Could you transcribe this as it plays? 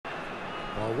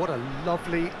Well, what a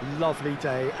lovely, lovely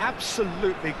day.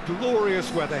 Absolutely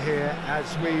glorious weather here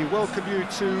as we welcome you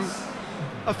to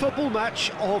a football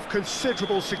match of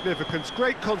considerable significance.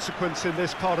 Great consequence in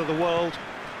this part of the world.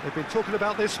 They've been talking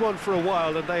about this one for a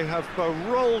while and they have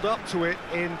rolled up to it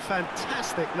in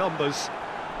fantastic numbers.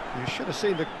 You should have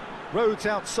seen the roads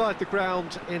outside the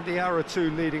ground in the hour or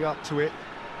two leading up to it.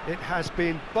 It has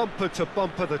been bumper to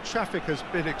bumper. The traffic has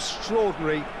been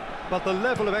extraordinary. But the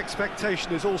level of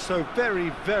expectation is also very,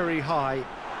 very high.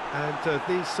 And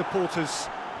these supporters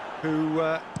who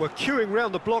were queuing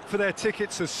round the block for their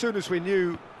tickets as soon as we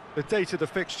knew the date of the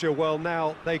fixture, well,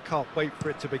 now they can't wait for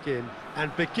it to begin.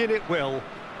 And begin it will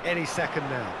any second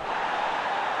now.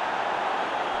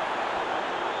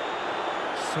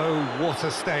 So what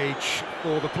a stage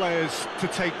for the players to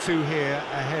take to here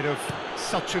ahead of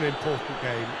such an important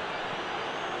game.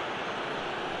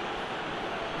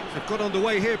 They've got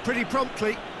underway here pretty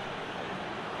promptly.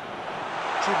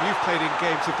 Jim, you've played in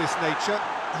games of this nature.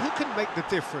 Who can make the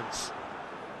difference?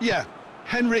 Yeah,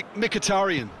 Henrik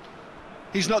Mkhitaryan.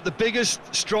 He's not the biggest,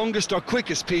 strongest or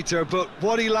quickest, Peter, but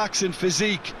what he lacks in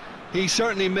physique, he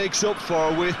certainly makes up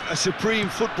for with a supreme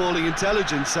footballing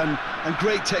intelligence and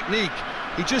great technique.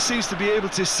 He just seems to be able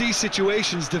to see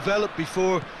situations develop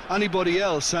before anybody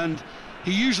else, and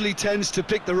he usually tends to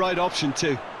pick the right option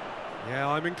too. Yeah,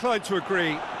 I'm inclined to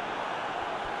agree.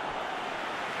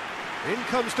 In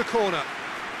comes the corner.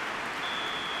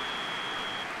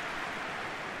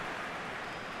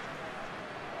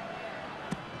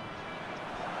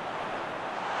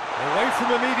 Away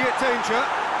from immediate danger.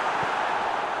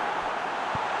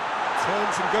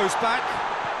 Turns and goes back.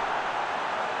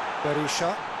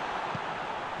 Berisha.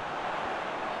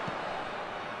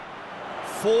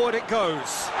 Forward it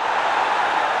goes.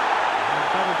 And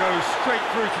that'll go straight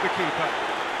through to the keeper.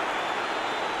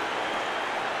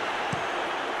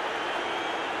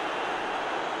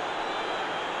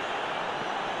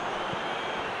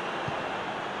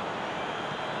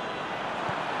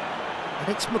 And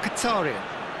it's Mkhitaryan.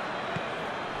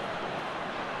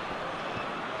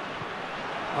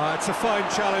 It's a fine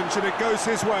challenge and it goes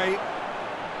his way.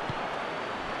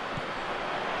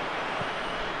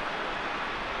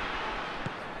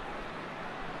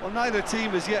 Well, neither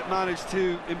team has yet managed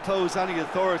to impose any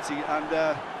authority,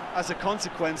 and as a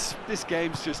consequence, this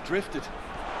game's just drifted.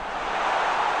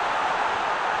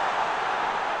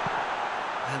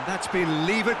 And that's been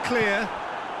levered clear.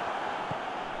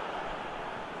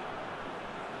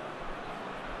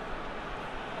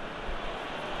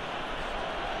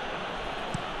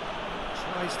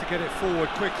 Tries to get it forward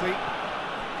quickly.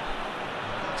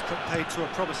 That's put paid to a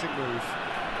promising move.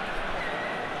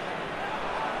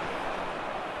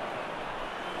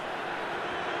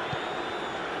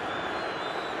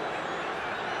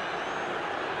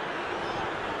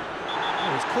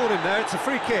 Caught him there, it's a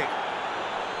free kick.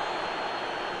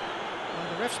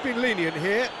 Well, the ref's been lenient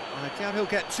here. I doubt he'll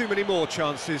get too many more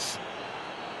chances.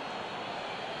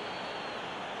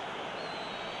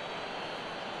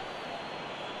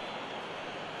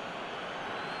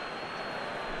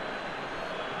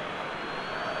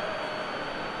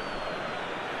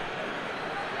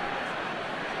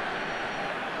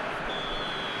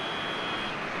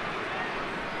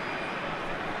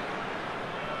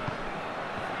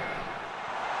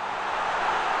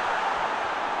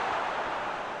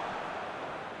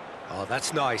 Oh,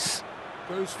 that's nice.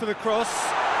 Goes for the cross.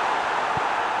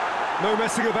 No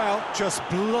messing about, just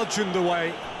bludgeoned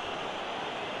away.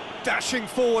 Dashing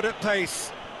forward at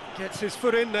pace. Gets his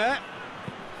foot in there.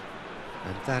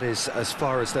 And that is as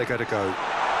far as they're going to go.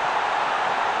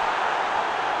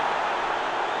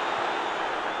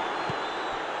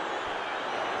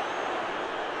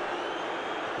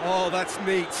 Oh, that's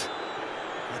neat.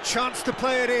 A chance to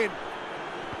play it in.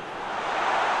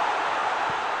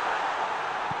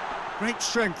 Great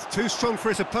strength, too strong for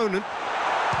his opponent.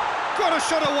 Got a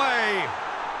shot away!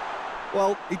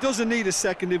 Well, he doesn't need a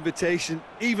second invitation,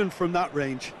 even from that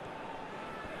range.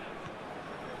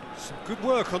 Some good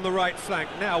work on the right flank.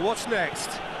 Now, what's next?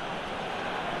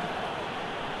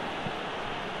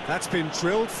 That's been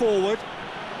drilled forward.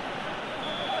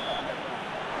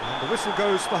 And the whistle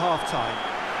goes for half-time.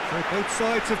 So both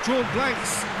sides have drawn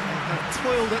blanks. They have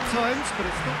toiled at times, but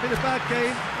it's not been a bad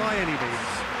game by any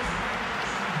means.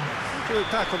 Look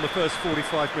back on the first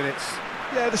 45 minutes.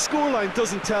 Yeah, the scoreline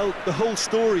doesn't tell the whole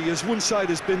story, as one side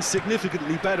has been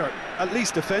significantly better, at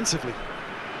least defensively.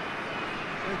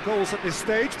 No goals at this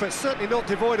stage, but certainly not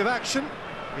devoid of action.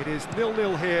 It is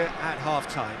 0-0 here at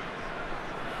half-time.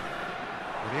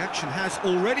 Well, the action has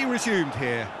already resumed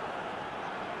here.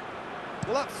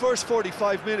 Well, that first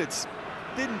 45 minutes,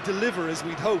 didn't deliver as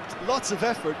we'd hoped. Lots of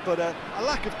effort, but a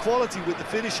lack of quality with the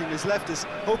finishing has left us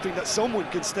hoping that someone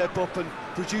can step up and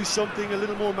produce something a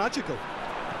little more magical.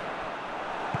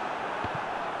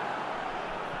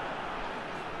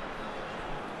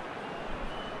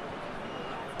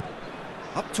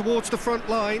 Up towards the front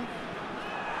line.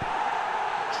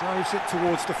 Drives it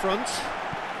towards the front.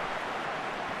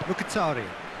 Mkhitaryan.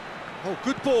 Oh,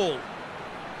 good ball.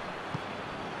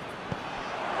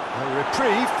 A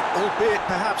reprieve, albeit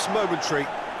perhaps momentary.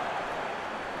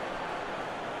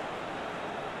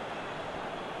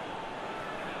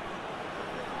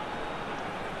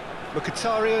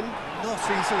 Mkhitaryan not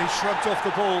easily shrugged off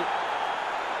the ball.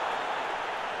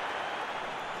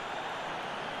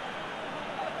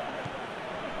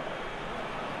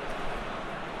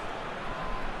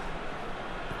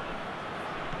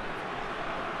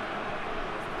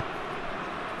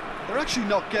 They're actually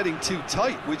not getting too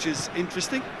tight, which is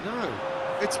interesting. No.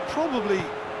 It's probably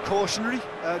cautionary.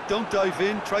 Don't dive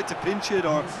in, try to pinch it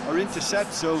or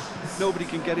intercept so nobody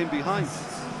can get in behind.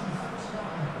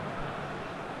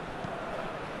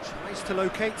 Tries to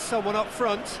locate someone up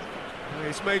front.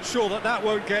 He's made sure that that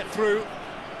won't get through.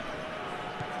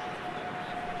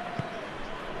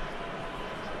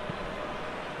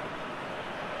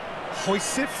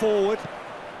 Hoists it forward.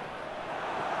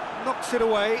 Knocks it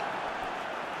away.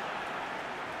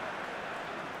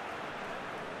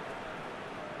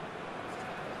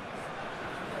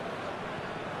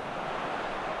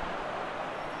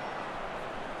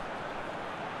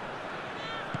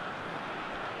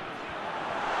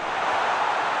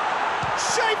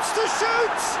 Shapes to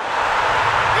shoot!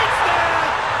 It's there!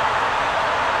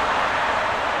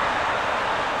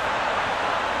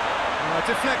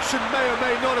 Deflection may or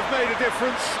may not have made a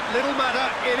difference. Little matter,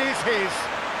 it is his.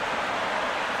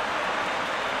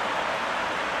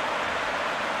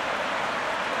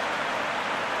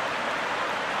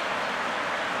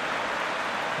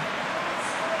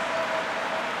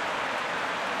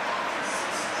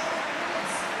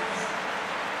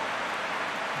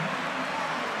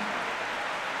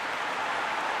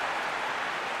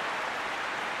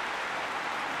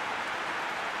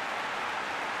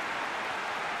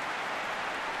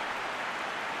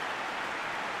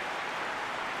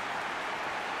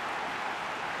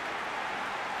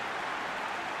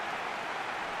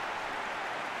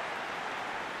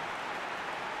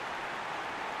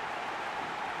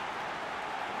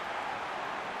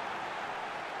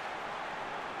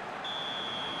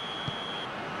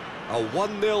 A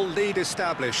 1-0 lead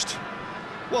established.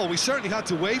 Well, we certainly had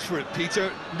to wait for it,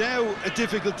 Peter. Now a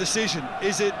difficult decision.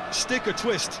 Is it stick or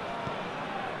twist?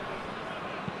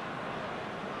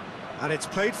 And it's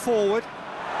played forward.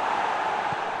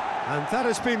 And that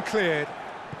has been cleared.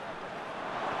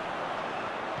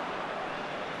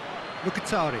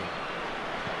 Mkhitaryan.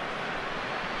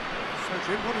 So,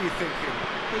 Jim, what are you thinking?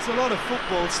 There's a lot of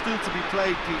football still to be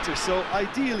played, Peter, so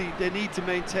ideally they need to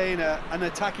maintain an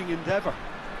attacking endeavour.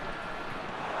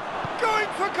 Going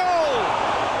for goal!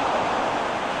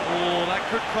 Oh, that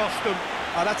could cost them.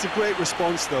 That's a great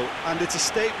response, though, and it's a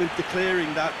statement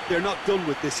declaring that they're not done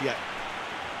with this yet.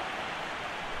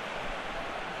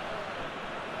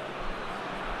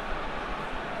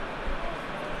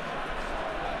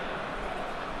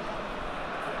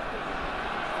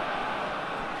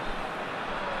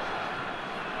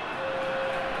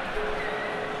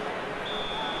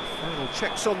 Final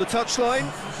checks on the touchline.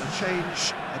 A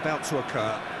change about to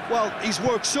occur. Well, he's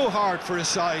worked so hard for his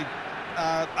side,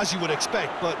 as you would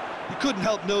expect, but you couldn't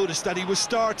help notice that he was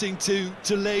starting to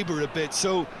labour a bit,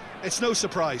 so it's no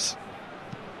surprise.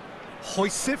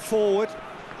 Hoists it forward.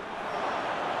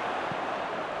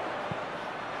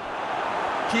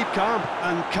 Keep calm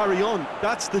and carry on.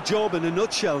 That's the job in a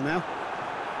nutshell now.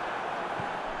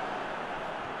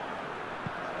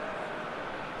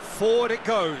 Forward it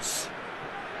goes.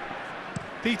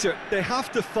 Peter, they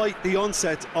have to fight the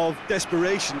onset of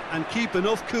desperation and keep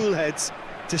enough cool heads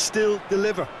to still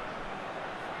deliver.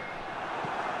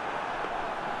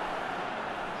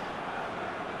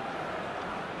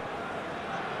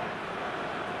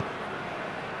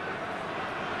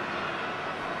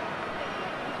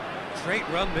 Great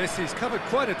run this, he's covered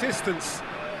quite a distance.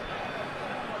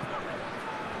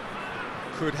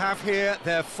 Could have here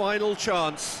their final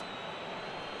chance.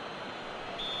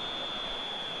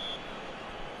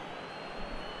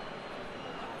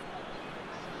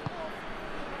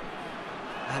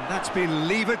 And that's been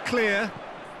levered clear.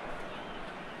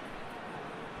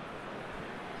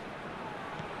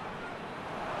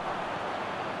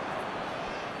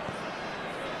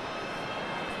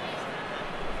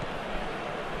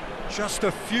 Just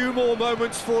a few more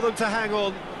moments for them to hang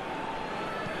on.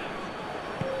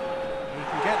 He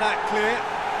clear.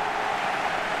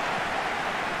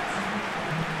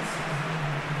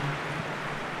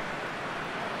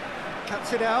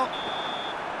 Cuts it out.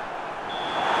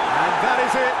 And that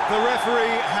is it. The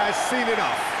referee has seen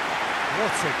enough.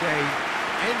 What a game.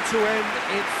 End to end,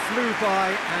 it flew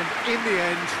by, and in the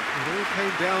end, it all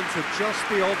came down to just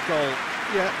the odd goal.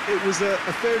 Yeah, it was a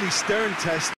fairly stern test.